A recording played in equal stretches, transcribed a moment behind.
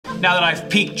now that I've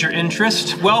piqued your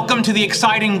interest, welcome to the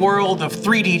exciting world of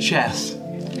 3D chess.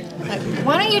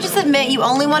 Why don't you just admit you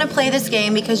only want to play this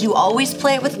game because you always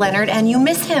play it with Leonard and you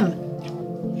miss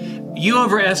him? You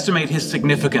overestimate his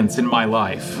significance in my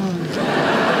life.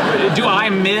 Do I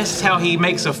miss how he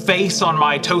makes a face on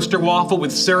my toaster waffle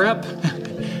with syrup?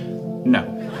 No.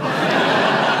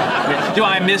 Do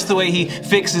I miss the way he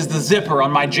fixes the zipper on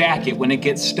my jacket when it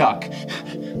gets stuck?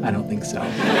 I don't think so.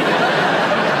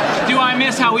 Do I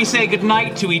miss how we say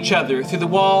goodnight to each other through the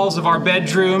walls of our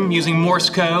bedroom using Morse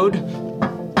code?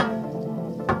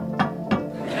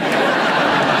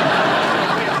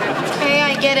 Hey,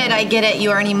 I get it.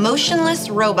 You are an emotionless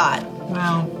robot.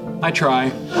 Well, I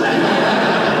try.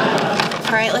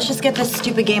 All right, let's just get this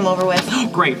stupid game over with.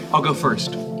 Great, I'll go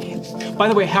first. By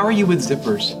the way, how are you with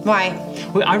zippers? Why?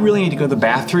 Well, I really need to go to the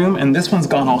bathroom, and this one's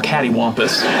gone all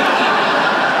cattywampus.